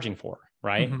charging for,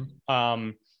 right?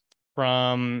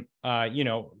 From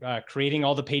creating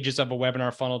all the pages of a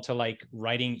webinar funnel to like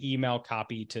writing email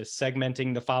copy, to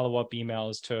segmenting the follow-up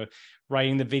emails, to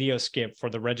writing the video skip for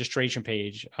the registration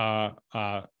page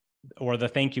or the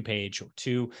thank you page,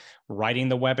 to writing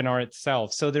the webinar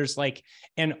itself. So there's like,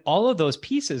 and all of those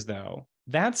pieces though,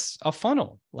 that's a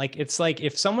funnel. Like, it's like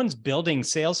if someone's building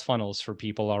sales funnels for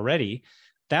people already,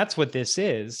 that's what this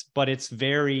is, but it's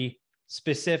very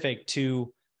specific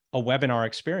to a webinar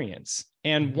experience.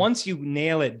 And once you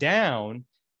nail it down,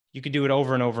 you could do it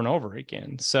over and over and over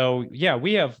again. So yeah,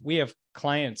 we have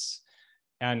clients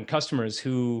and customers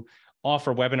who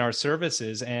offer webinar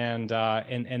services, and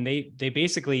they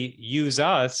basically use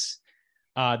us.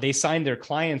 They sign their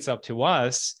clients up to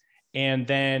us, and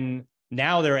then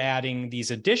now they're adding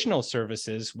these additional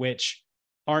services, which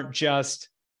aren't just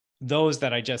those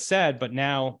that I just said, but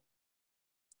now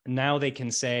they can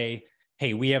say,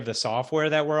 hey, we have the software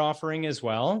that we're offering as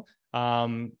well.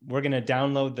 We're going to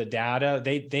download the data.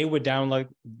 They would download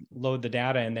the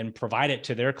data and then provide it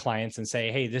to their clients and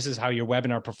say, hey, this is how your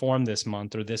webinar performed this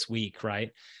month or this week,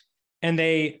 right? And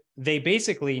they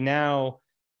basically now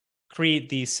create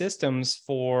these systems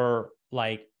for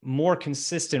like more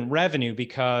consistent revenue,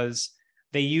 because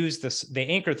they use this, they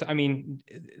anchor. I mean,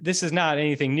 this is not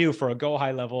anything new for a Go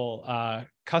High Level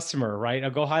customer, right?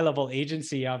 A Go High Level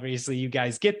agency, obviously you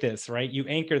guys get this, right? You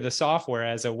anchor the software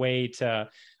as a way to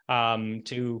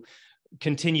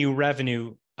continue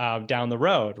revenue down the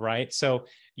road, right? So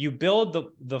you build the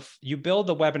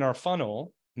webinar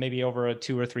funnel maybe over a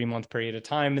 2 or 3 month period of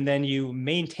time, and then you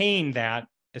maintain that,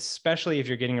 especially if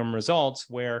you're getting them results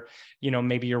where,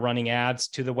 maybe you're running ads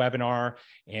to the webinar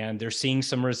and they're seeing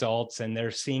some results, and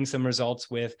they're seeing some results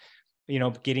with,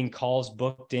 getting calls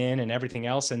booked in and everything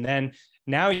else. And then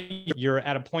now you're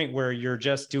at a point where you're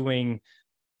just doing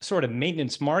sort of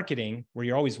maintenance marketing, where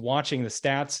you're always watching the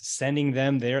stats, sending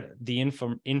them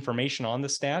the information on the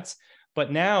stats.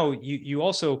 But now you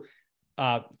also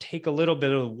take a little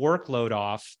bit of workload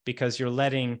off, because you're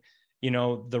letting,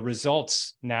 the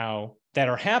results now that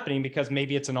are happening, because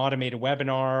maybe it's an automated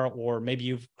webinar, or maybe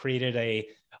you've created a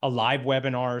live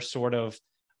webinar sort of,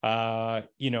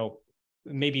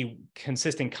 maybe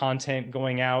consistent content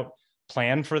going out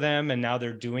planned for them, and now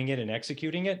they're doing it and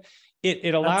executing it.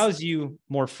 It allows you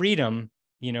more freedom,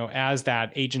 as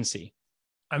that agency.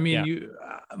 I mean,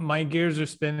 my gears are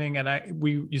spinning, and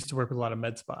we used to work with a lot of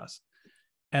med spas,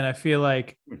 and I feel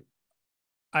like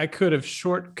I could have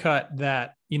shortcut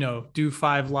that, do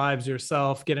 5 lives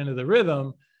yourself, get into the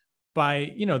rhythm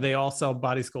by, they all sell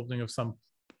body sculpting of some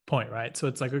point, right? So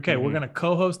it's like, okay, we're going to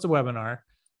co-host a webinar.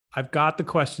 I've got the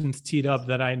questions teed up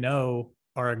that I know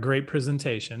are a great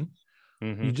presentation.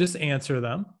 You just answer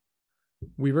them.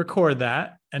 We record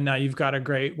that. And now you've got a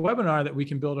great webinar that we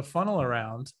can build a funnel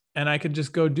around. And I could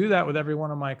just go do that with every one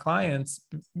of my clients,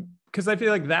 because I feel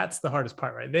like that's the hardest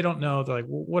part, right? They don't know. They're like,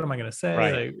 well, what am I going to say?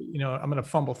 Right. Like, I'm going to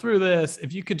fumble through this.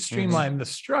 If you could streamline the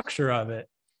structure of it.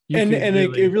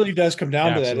 It really does come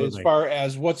down to that, Absolutely. as far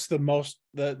as what's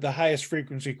the highest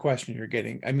frequency question you're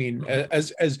getting. I mean,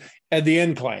 as at the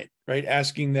end client, right?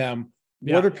 Asking them,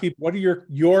 what are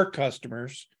your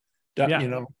customers,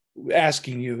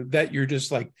 asking you, that you're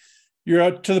just like, you're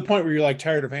out to the point where you're like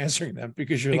tired of answering them,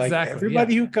 because you're like,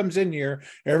 everybody who comes in here,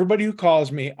 everybody who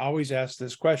calls me always asks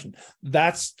this question.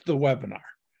 That's the webinar.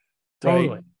 Totally.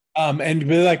 Right?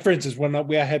 And like, for instance, when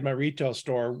I had my retail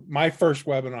store, my first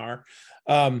webinar,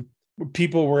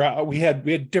 we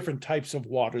had different types of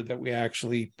water that we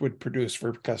actually would produce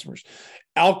for customers.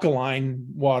 Alkaline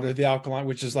water,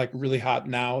 which is like really hot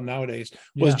nowadays,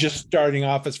 was just starting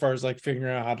off, as far as like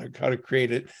figuring out how to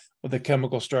create it with the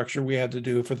chemical structure we had to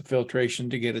do for the filtration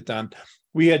to get it done.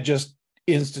 We had just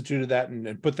instituted that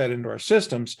and put that into our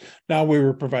systems. Now we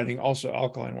were providing also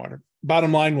alkaline water.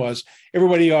 Bottom line was,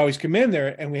 everybody always come in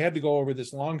there, and we had to go over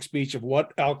this long speech of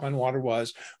what alkaline water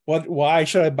was, why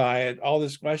should I buy it, all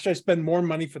this, why should I spend more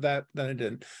money for that than I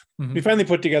did. We finally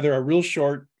put together a real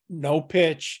short, no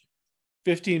pitch,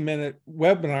 15-minute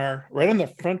webinar right on the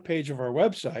front page of our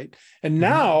website. And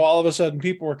now all of a sudden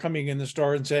people were coming in the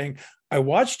store and saying, I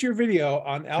watched your video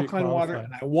on alkaline water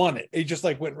and I want it. It just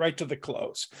like went right to the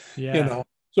close, so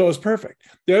it was perfect.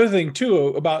 The other thing too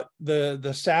about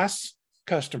the SaaS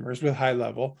customers with High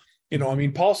Level, I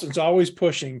mean, Paulson's always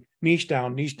pushing niche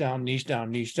down.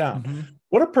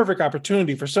 What a perfect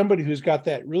opportunity for somebody who's got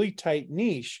that really tight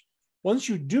niche. Once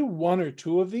you do 1 or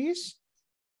 2 of these,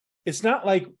 it's not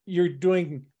like you're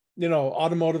doing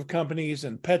automotive companies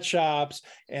and pet shops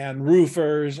and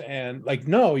roofers, and like,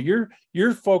 no, you're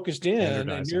focused in,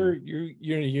 and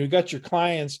you got your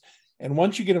clients. And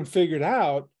once you get them figured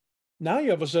out, now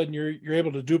you all of a sudden you're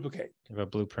able to duplicate. You have a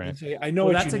blueprint. Say, I know.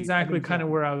 Well, that's exactly kind of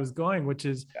where I was going, which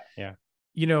is,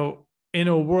 in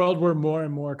a world where more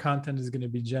and more content is going to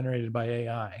be generated by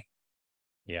AI.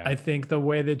 Yeah. I think the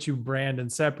way that you brand and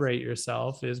separate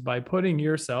yourself is by putting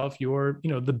yourself,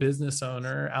 the business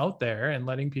owner out there and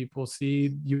letting people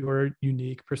see your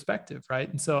unique perspective. Right.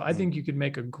 And so I think you could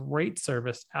make a great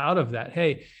service out of that.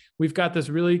 Hey, we've got this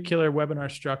really killer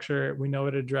webinar structure. We know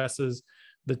it addresses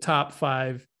the top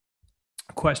 5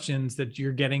 questions that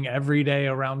you're getting every day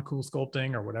around cool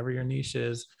sculpting or whatever your niche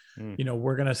is.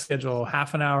 We're going to schedule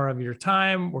half an hour of your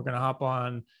time. We're going to hop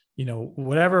on,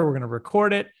 whatever, we're going to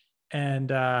record it. And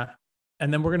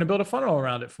then we're going to build a funnel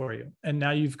around it for you. And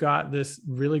now you've got this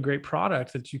really great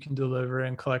product that you can deliver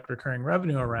and collect recurring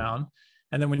revenue around.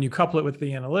 And then when you couple it with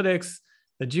the analytics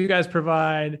that you guys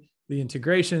provide, the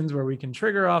integrations where we can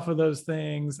trigger off of those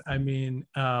things. I mean,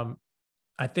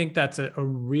 I think that's a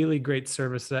really great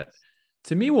service that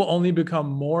to me will only become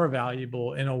more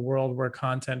valuable in a world where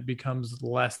content becomes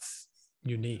less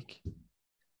unique.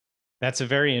 That's a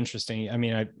very interesting. I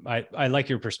mean, I like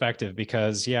your perspective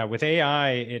because with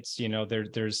AI, it's,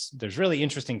 there's really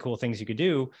interesting, cool things you could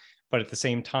do, but at the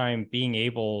same time, being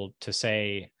able to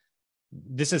say,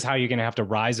 this is how you're going to have to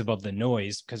rise above the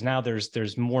noise, because now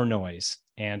there's more noise,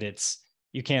 and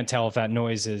you can't tell if that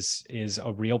noise is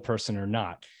a real person or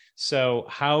not. So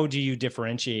how do you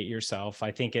differentiate yourself?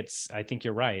 I think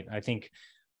you're right. I think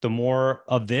the more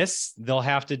of this they'll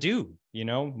have to do,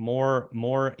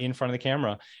 more in front of the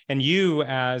camera. And you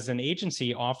as an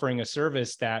agency offering a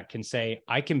service that can say,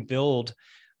 I can build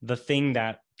the thing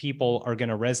that people are going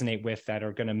to resonate with, that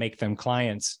are going to make them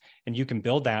clients. And you can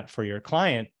build that for your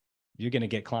client. You're going to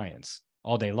get clients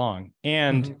all day long.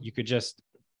 And you could just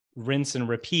rinse and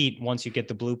repeat once you get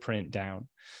the blueprint down.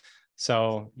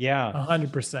 So,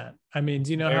 100%. I mean,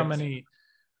 do you know how many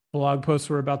blog posts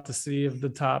we're about to see of the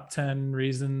top 10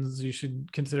 reasons you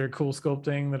should consider cool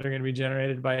sculpting that are going to be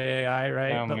generated by AI,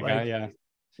 right? Oh my God, yeah.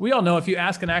 We all know if you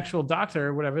ask an actual doctor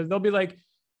or whatever, they'll be like,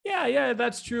 yeah,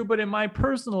 that's true. But in my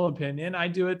personal opinion, I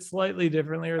do it slightly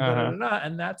differently or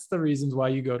and that's the reasons why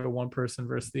you go to one person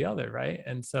versus the other, right?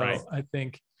 And so I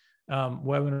think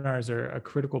webinars are a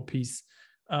critical piece.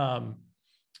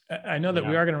 I know that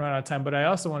we are going to run out of time, but I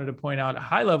also wanted to point out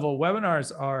high level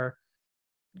webinars are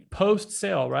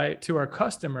post-sale, right, to our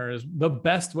customers. The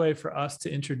best way for us to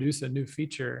introduce a new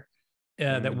feature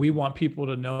that we want people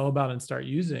to know about and start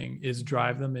using is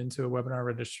drive them into a webinar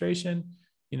registration.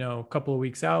 A couple of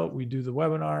weeks out, we do the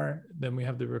webinar, then we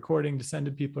have the recording to send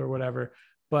to people or whatever.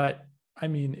 But I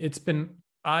mean, it's been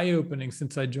eye-opening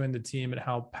since I joined the team at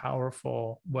how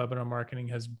powerful webinar marketing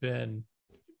has been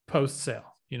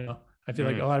post-sale. I feel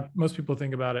like most people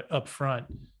think about it up front,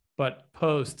 but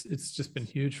post, it's just been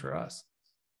huge for us.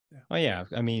 Oh yeah.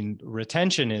 I mean,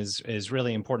 retention is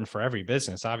really important for every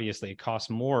business. Obviously, it costs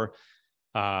more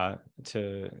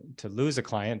to lose a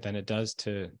client than it does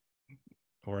to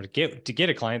get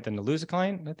a client than to lose a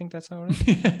client. I think that's how it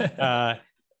is.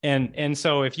 And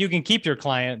so if you can keep your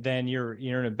client, then you're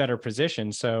in a better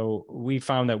position. So we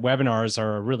found that webinars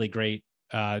are a really great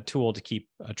tool to keep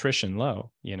attrition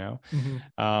low,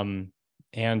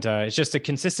 and it's just a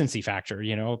consistency factor.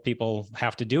 People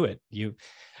have to do it.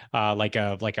 Like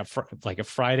a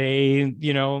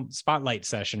Friday, spotlight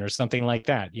session or something like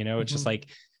that. It's just like,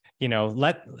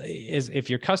 if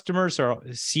your customers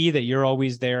see that you're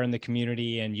always there in the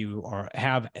community and you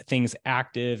have things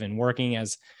active and working,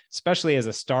 especially as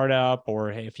a startup,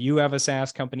 or if you have a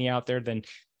SaaS company out there, then,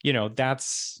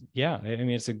 it's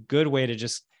a good way to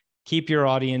just keep your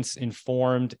audience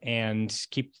informed and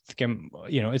keep them,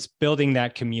 it's building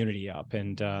that community up.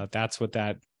 And that's what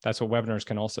webinars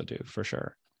can also do, for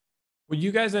sure. Well,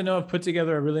 you guys, I know, have put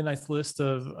together a really nice list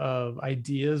of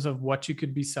ideas of what you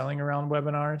could be selling around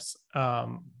webinars.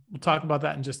 We'll talk about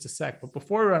that in just a sec. But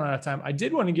before we run out of time, I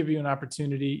did want to give you an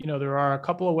opportunity. There are a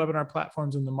couple of webinar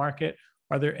platforms in the market.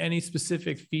 Are there any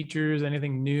specific features,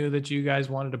 anything new that you guys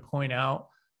wanted to point out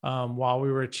while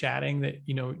we were chatting that,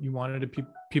 you wanted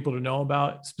people to know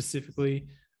about specifically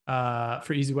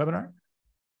for Easy Webinar?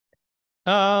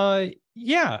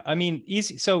 Yeah, I mean,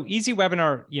 Easy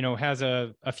Webinar, has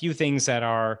a few things that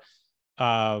are,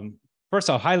 first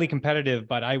of all, highly competitive,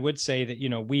 but I would say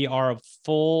that, we are a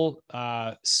full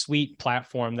suite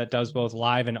platform that does both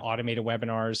live and automated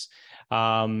webinars.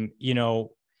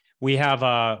 We have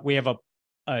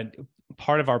a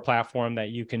part of our platform that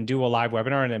you can do a live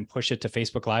webinar and then push it to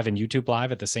Facebook Live and YouTube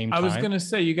Live at the same time. I was going to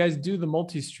say, you guys do the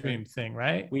multi-stream thing,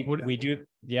 right? We do.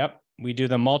 Yep. We do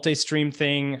the multi-stream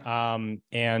thing.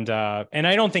 And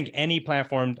I don't think any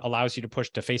platform allows you to push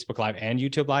to Facebook Live and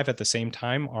YouTube Live at the same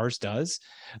time. Ours does.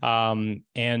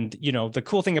 And, you know, the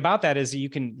cool thing about that is you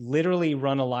can literally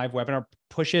run a live webinar,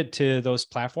 push it to those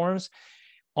platforms.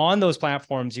 On those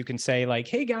platforms, you can say like,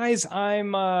 hey guys, I'm,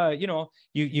 you know,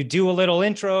 you do a little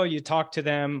intro, you talk to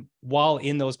them while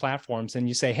in those platforms, and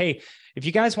you say, hey, if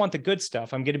you guys want the good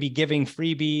stuff, I'm going to be giving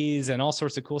freebies and all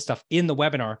sorts of cool stuff in the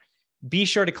webinar. Be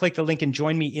sure to click the link and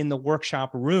join me in the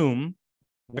workshop room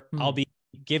where I'll be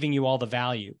giving you all the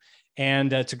value.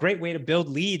 And it's a great way to build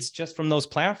leads just from those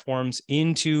platforms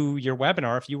into your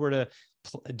webinar. If you were to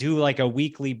do like a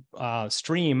weekly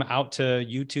stream out to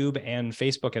YouTube and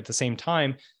Facebook at the same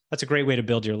time, that's a great way to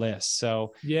build your list.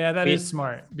 So yeah, that is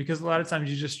smart, because a lot of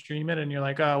times you just stream it and you're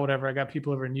like, oh, whatever. I got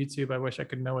people over on YouTube. I wish I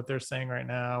could know what they're saying right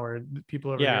now, or people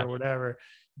over here or whatever.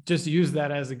 Just use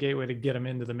that as a gateway to get them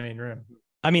into the main room.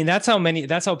 I mean, that's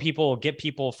how people get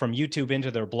people from YouTube into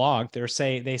their blog. They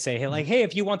say, hey, like, hey,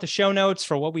 if you want the show notes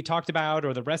for what we talked about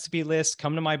or the recipe list,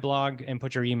 come to my blog and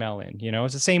put your email in. You know,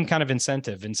 it's the same kind of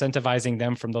incentivizing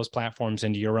them from those platforms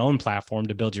into your own platform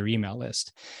to build your email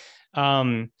list.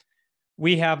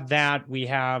 We have that. We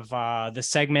have the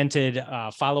segmented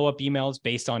follow-up emails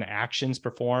based on actions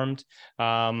performed.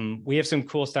 We have some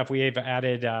cool stuff. We have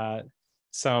added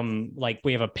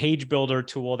we have a page builder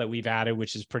tool that we've added,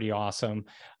 which is pretty awesome.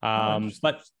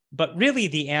 But really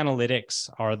the analytics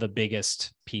are the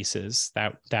biggest pieces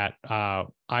that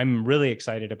I'm really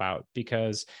excited about,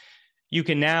 because you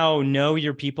can now know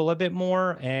your people a bit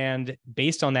more, and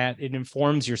based on that, it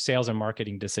informs your sales and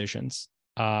marketing decisions.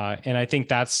 And I think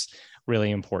that's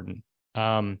really important.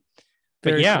 But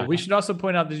yeah, cool. We should also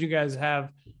point out that you guys have,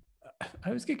 I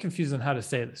always get confused on how to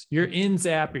say this. You're in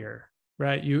Zapier,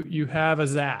 right? You have a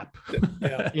Zap.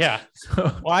 Yeah.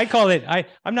 So, well, I call it,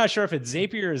 I'm not sure if it's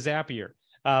Zapier or Zapier,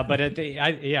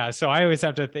 but so I always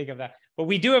have to think of that. But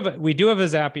we do have a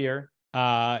Zapier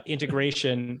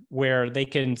integration where they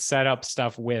can set up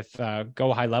stuff with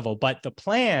Go High Level. But the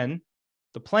plan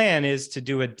is to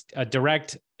do a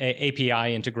direct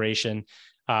API integration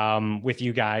with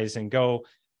you guys and go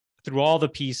through all the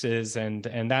pieces, and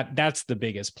that's the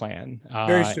biggest plan.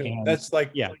 Very soon. That's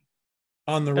like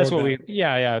on the road. That's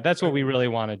what that's what we really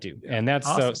want to do. Yeah. And that's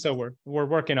awesome. So we're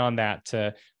working on that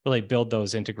to really build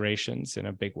those integrations in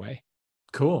a big way.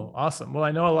 Cool. Awesome. Well,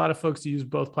 I know a lot of folks use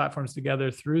both platforms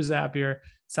together through Zapier.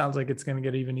 Sounds like it's going to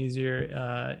get even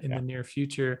easier in the near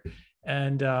future.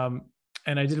 And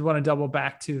I did want to double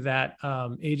back to that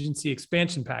agency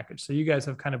expansion package. So you guys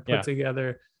have kind of put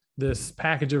together this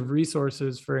package of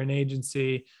resources for an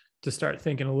agency to start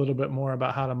thinking a little bit more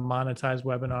about how to monetize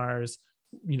webinars,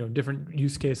 you know, different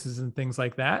use cases and things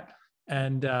like that.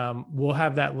 And we'll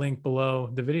have that link below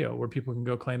the video where people can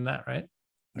go claim that, right?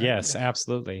 Yes,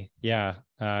 absolutely. Yeah.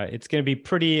 It's going to be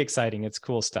pretty exciting. It's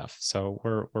cool stuff. So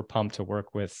we're pumped to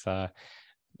work with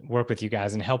you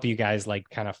guys and help you guys like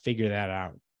kind of figure that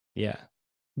out. Yeah.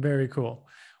 Very cool.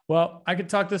 Well, I could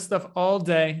talk this stuff all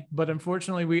day, but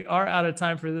unfortunately we are out of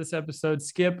time for this episode.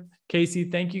 Skip,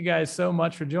 Casey, thank you guys so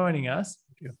much for joining us.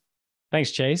 Thank you.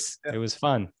 Thanks, Chase. Yeah. It was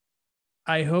fun.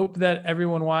 I hope that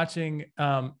everyone watching,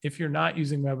 if you're not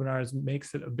using webinars,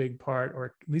 makes it a big part, or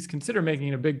at least consider making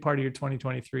it a big part of your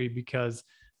 2023, because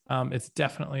it's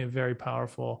definitely a very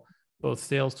powerful, both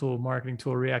sales tool, marketing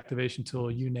tool, reactivation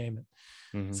tool, you name it.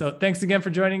 Mm-hmm. So thanks again for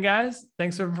joining, guys.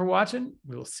 Thanks for watching.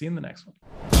 We will see you in the next one.